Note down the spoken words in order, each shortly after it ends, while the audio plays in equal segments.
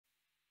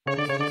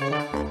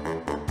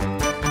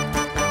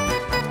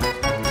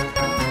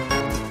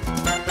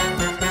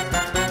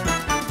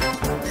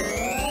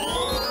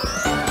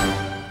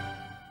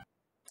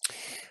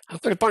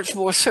I've got a bunch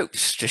more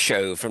soaps to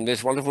show from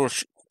this wonderful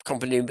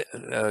company,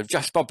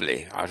 Just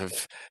Bubbly, out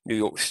of New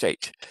York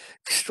State.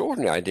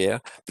 Extraordinary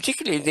idea.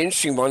 Particularly the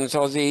interesting ones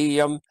are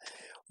the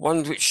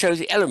ones which show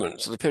the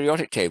elements of the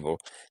periodic table.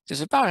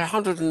 There's about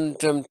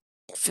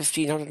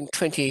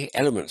 120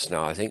 elements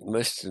now, I think.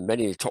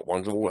 Many of the top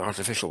ones are all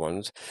artificial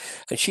ones.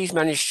 And she's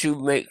managed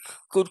to make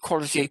good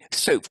quality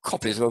soap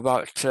copies of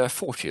about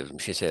 40 of them,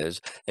 she says.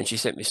 And she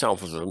sent me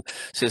samples of them.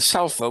 So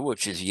sulfur,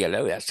 which is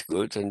yellow, that's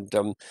good. And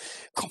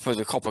copper is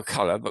a copper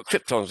color, but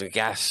krypton's a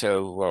gas,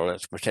 so, well,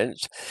 that's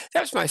pretense.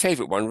 That's my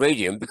favorite one,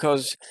 radium,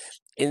 because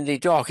in the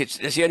dark, it's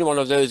the only one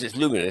of those that's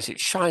luminous. It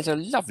shines a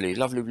lovely,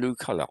 lovely blue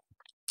color.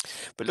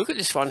 But look at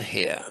this one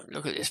here.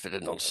 Look at this bit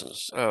of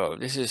nonsense. Oh,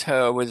 this is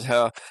her with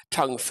her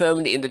tongue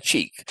firmly in the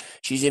cheek.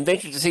 She's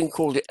invented a thing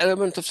called the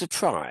element of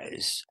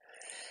surprise.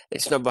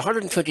 It's number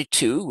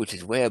 122, which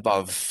is way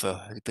above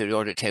the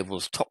periodic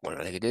table's top one,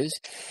 I think it is.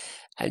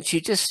 And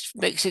she just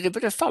makes it a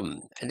bit of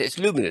fun. And it's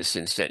luminous,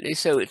 incidentally.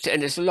 So it's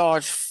a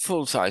large,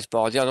 full-size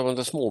bar. The other ones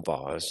are small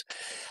bars.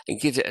 And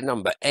gives it a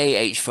number,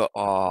 AH for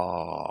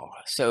aaaahh.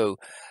 So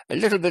a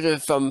little bit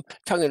of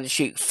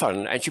tongue-in-the-cheek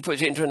fun. And she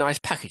puts it into a nice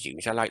packaging,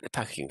 which I like the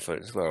packaging for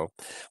it as well.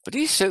 But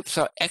these soaps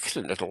are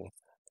excellent little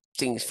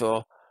things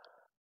for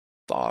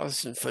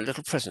bars and for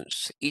little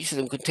presents. Each of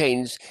them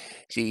contains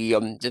the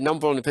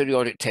number on the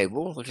periodic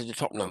table, which is the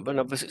top number,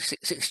 number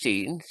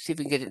 16. See if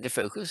we can get it into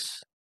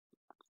focus.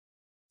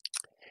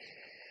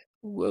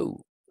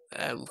 Whoa,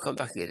 come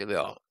back again, there we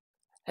are.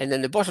 And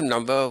then the bottom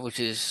number, which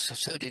is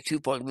 32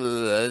 point,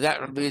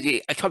 that will be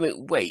the atomic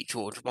weight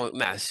or atomic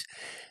mass,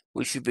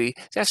 which should be,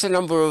 that's the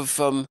number of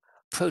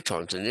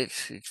protons in it,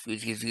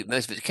 which gives you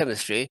most of its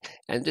chemistry,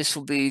 and this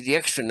will be the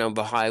extra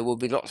number high, will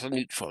be lots of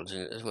neutrons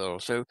in it as well.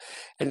 So,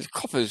 and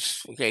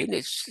coppers,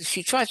 again,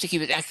 she tries to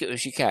keep it accurate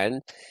as she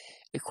can.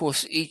 Of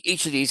course,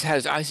 each of these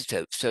has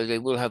isotopes, so they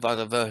will have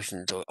other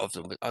versions of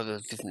them with other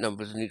different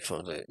numbers of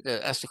neutrons in it.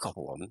 That's the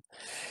copper one.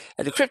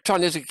 And the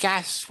krypton is a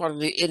gas, one of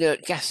the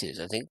inert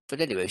gases, I think.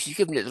 But anyway, she's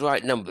given it the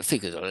right number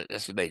figures on it.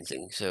 That's the main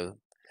thing. So,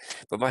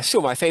 but my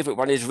favorite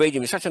one is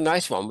radium. It's such a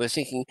nice one. We're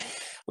thinking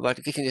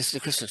about getting this as a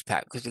Christmas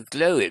pack because the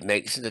glow it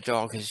makes in the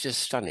dark is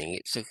just stunning.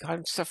 It's a kind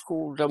of stuff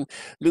called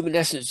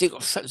luminescent zinc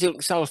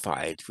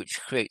sulfide,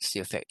 which creates the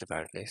effect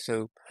apparently.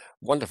 So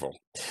wonderful.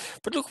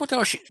 But look what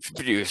else she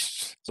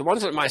produced. The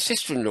ones that my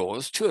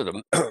sister-in-laws, two of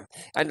them,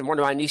 and one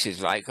of my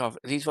nieces like, are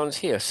these ones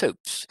here,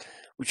 soaps,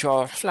 which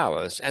are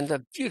flowers, and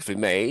they're beautifully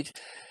made.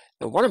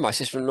 And one of my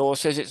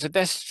sister-in-laws says it's the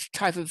best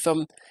type of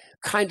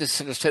kind of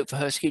sort of soap for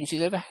her skin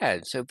she's ever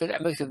had. So, but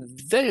that makes a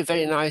very,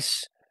 very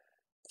nice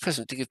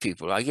present to give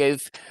people. I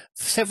gave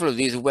several of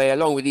these away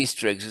along with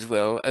Easter eggs as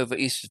well over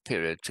Easter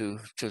period to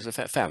the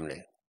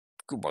family.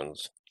 Good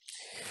ones.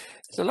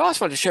 The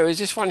last one to show is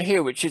this one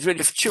here, which is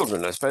really for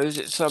children, I suppose.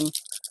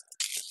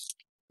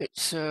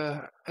 It's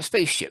a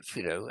spaceship,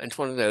 you know, and it's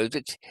one of those.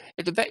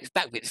 The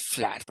back bit's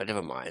flat, but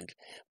never mind.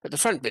 But the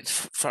front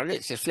bit's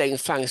it's a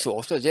flying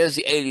saucer. There's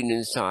the alien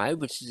inside,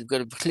 which has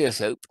got a clear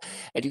soap.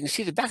 And you can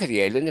see the back of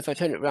the alien. If I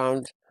turn it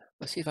around,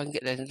 let's see if I can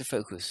get that into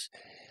focus.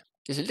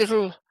 There's a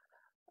little,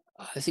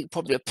 I think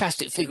probably a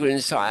plastic figure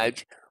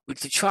inside,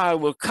 which the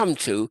child will come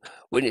to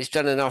when it's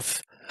done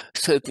enough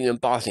soaping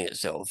and bathing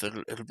itself.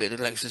 It'll be a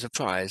little extra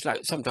surprise.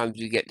 Like sometimes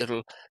you get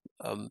little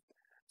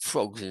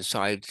frogs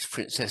inside,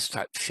 princess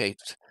type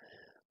shaped,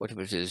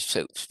 whatever it is,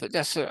 soaps. But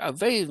that's a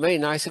very, very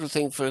nice little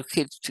thing for a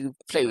kid to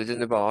play with in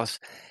the bath,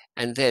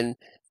 and then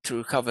to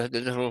recover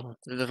the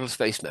little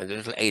spaceman, the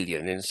little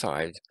alien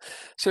inside.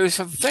 So it's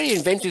some very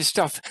inventive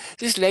stuff.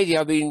 This lady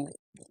I've been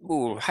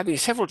having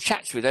several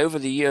chats with over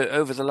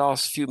the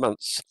last few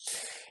months,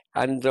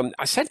 and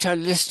I sent her a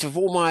list of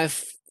all my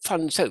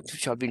fun soaps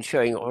which I've been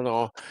showing on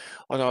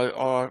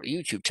our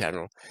YouTube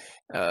channel.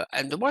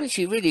 And the one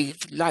she really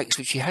likes,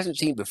 which she hasn't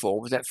seen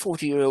before, was that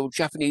 40-year-old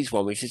Japanese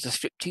one, which is a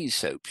striptease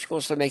soap. She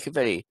wants to make a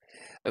very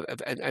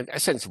a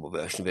sensible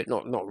version of it,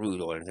 not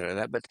rude or anything like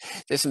that. But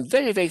there's some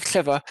very, very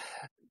clever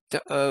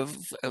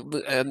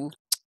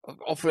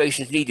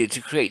operations needed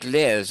to create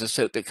layers of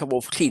soap that come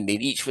off cleanly,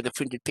 each with a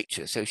printed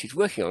picture. So she's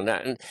working on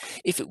that, and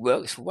if it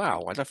works,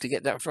 wow, I'd love to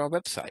get that for our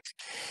website.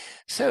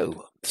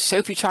 So,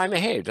 soapy time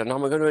ahead, and I'm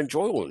going to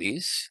enjoy all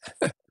these.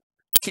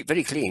 Keep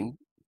very clean.